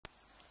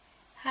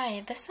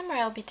Hi, this summer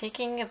I'll be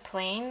taking a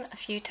plane a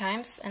few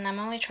times and I'm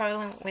only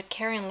traveling with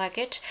carry-on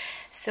luggage,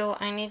 so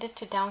I needed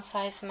to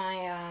downsize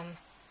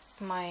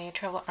my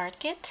travel art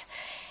kit.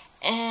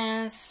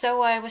 And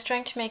so I was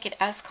trying to make it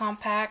as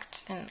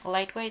compact and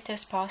lightweight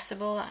as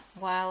possible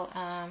while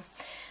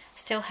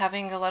still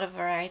having a lot of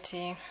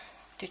variety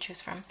to choose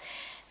from.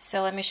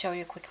 So let me show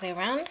you quickly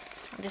around.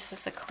 This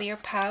is a clear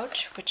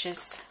pouch which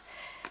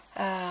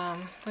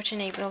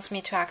enables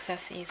me to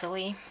access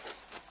easily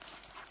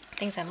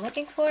things I'm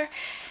looking for.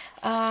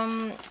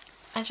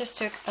 I just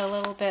took a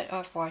little bit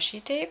of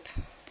washi tape.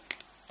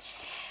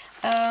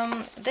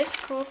 This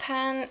glue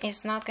pen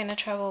is not going to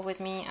travel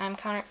with me. I'm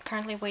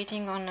currently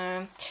waiting on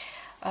a,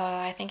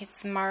 I think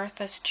it's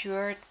Martha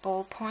Stewart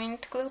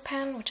ballpoint glue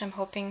pen, which I'm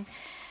hoping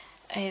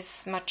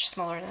is much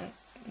smaller than,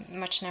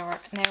 much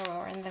narrower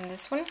than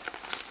this one.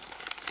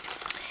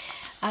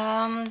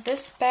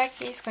 This bag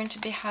is going to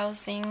be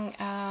housing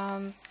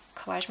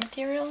collage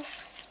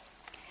materials,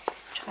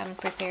 which I haven't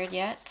prepared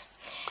yet.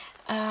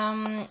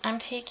 I'm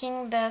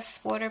taking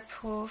this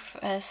waterproof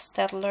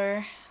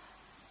Staedtler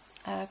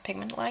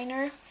pigment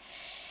liner,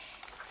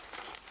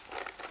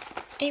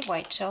 a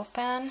white gel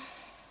pen,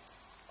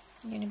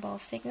 Uniball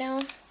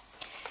Signo.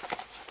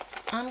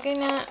 I'm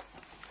gonna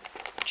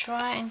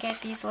try and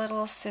get these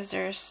little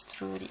scissors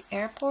through the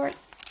airport.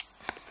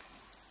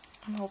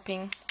 I'm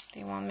hoping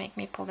they won't make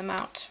me pull them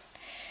out.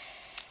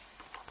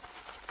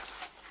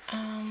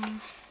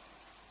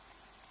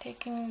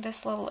 Taking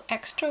this little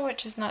extra,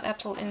 which is not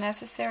absolutely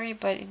necessary,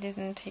 but it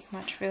didn't take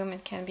much room.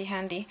 It can be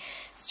handy.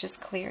 It's just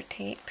clear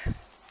tape.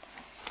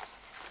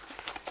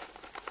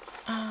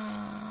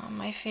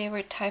 My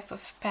favorite type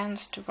of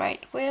pens to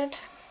write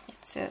with.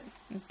 It's a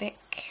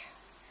Bic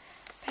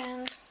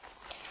pen.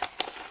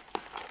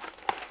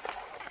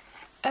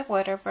 A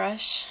water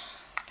brush,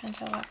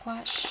 pencil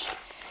wash,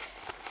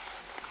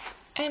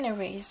 an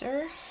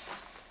eraser.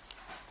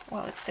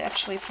 Well, it's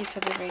actually a piece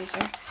of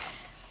eraser.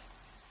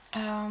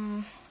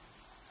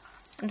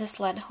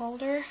 This lead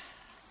holder,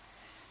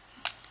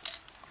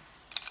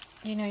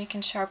 you know, you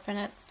can sharpen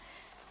it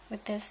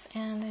with this,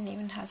 and it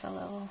even has a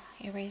little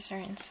eraser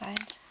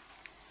inside.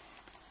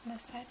 On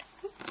this side.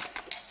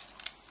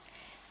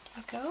 There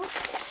you go.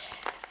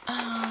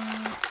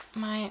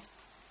 My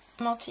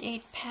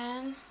multi-8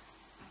 pen.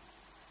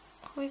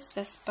 Who is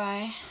this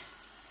by?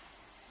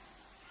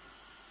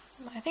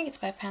 I think it's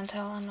by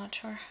Pentel, I'm not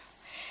sure.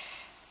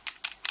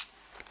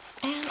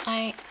 And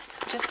I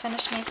just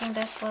finished making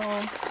this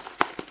little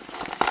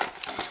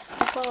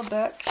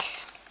book.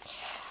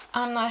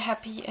 I'm not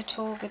happy at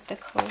all with the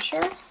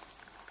closure.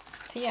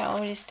 See, I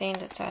already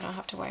stained it, so I don't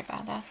have to worry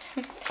about that.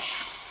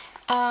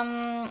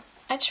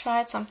 I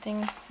tried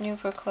something new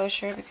for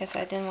closure because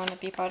I didn't want to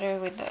be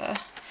bothered with the,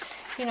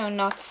 you know,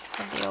 knots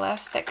of the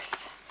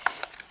elastics.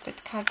 But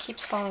it kind of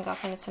keeps falling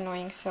off and it's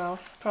annoying, so I'll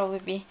probably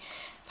be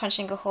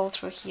punching a hole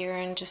through here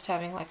and just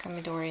having like a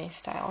Midori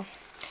style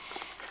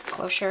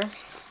closure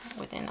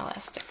with an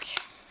elastic.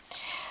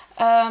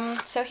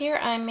 So here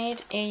I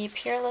made a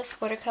Peerless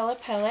watercolor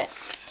palette,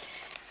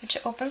 which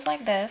opens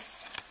like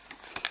this.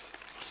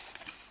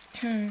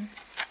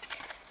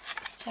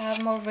 So I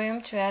have more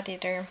room to add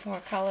either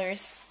more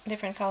colors,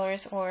 different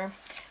colors, or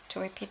to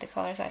repeat the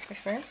colors I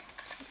prefer.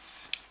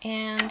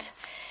 And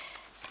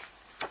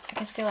I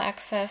can still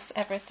access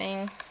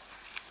everything,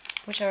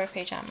 whichever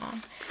page I'm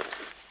on.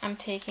 I'm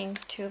taking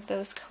 2 of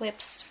those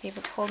clips to be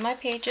able to hold my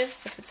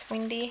pages if it's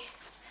windy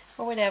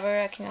or whatever.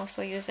 I can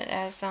also use it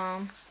as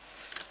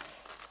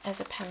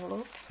a pen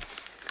loop.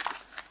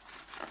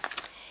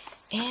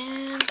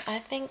 And I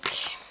think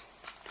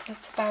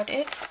that's about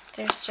it.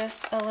 There's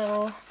just a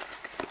little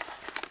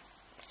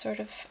sort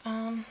of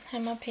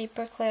hemma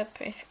paper clip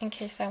in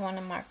case I want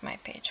to mark my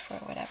page for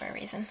whatever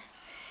reason.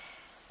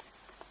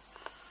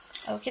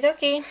 Okie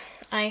dokie.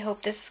 I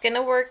hope this is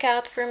gonna work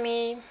out for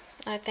me.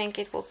 I think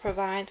it will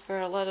provide for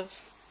a lot of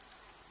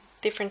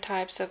different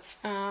types of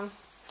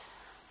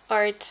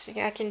art.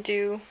 I can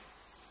do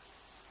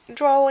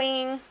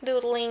drawing,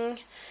 doodling,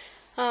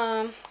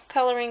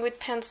 coloring with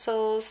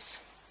pencils,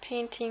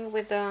 painting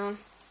with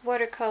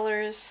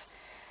watercolors,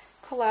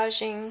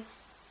 collaging,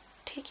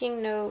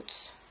 taking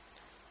notes.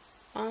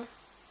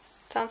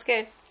 Sounds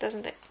good,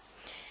 doesn't it?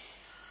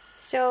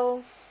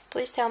 So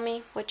please tell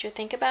me what you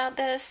think about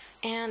this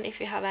and if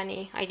you have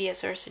any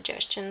ideas or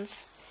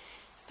suggestions.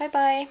 Bye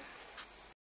bye!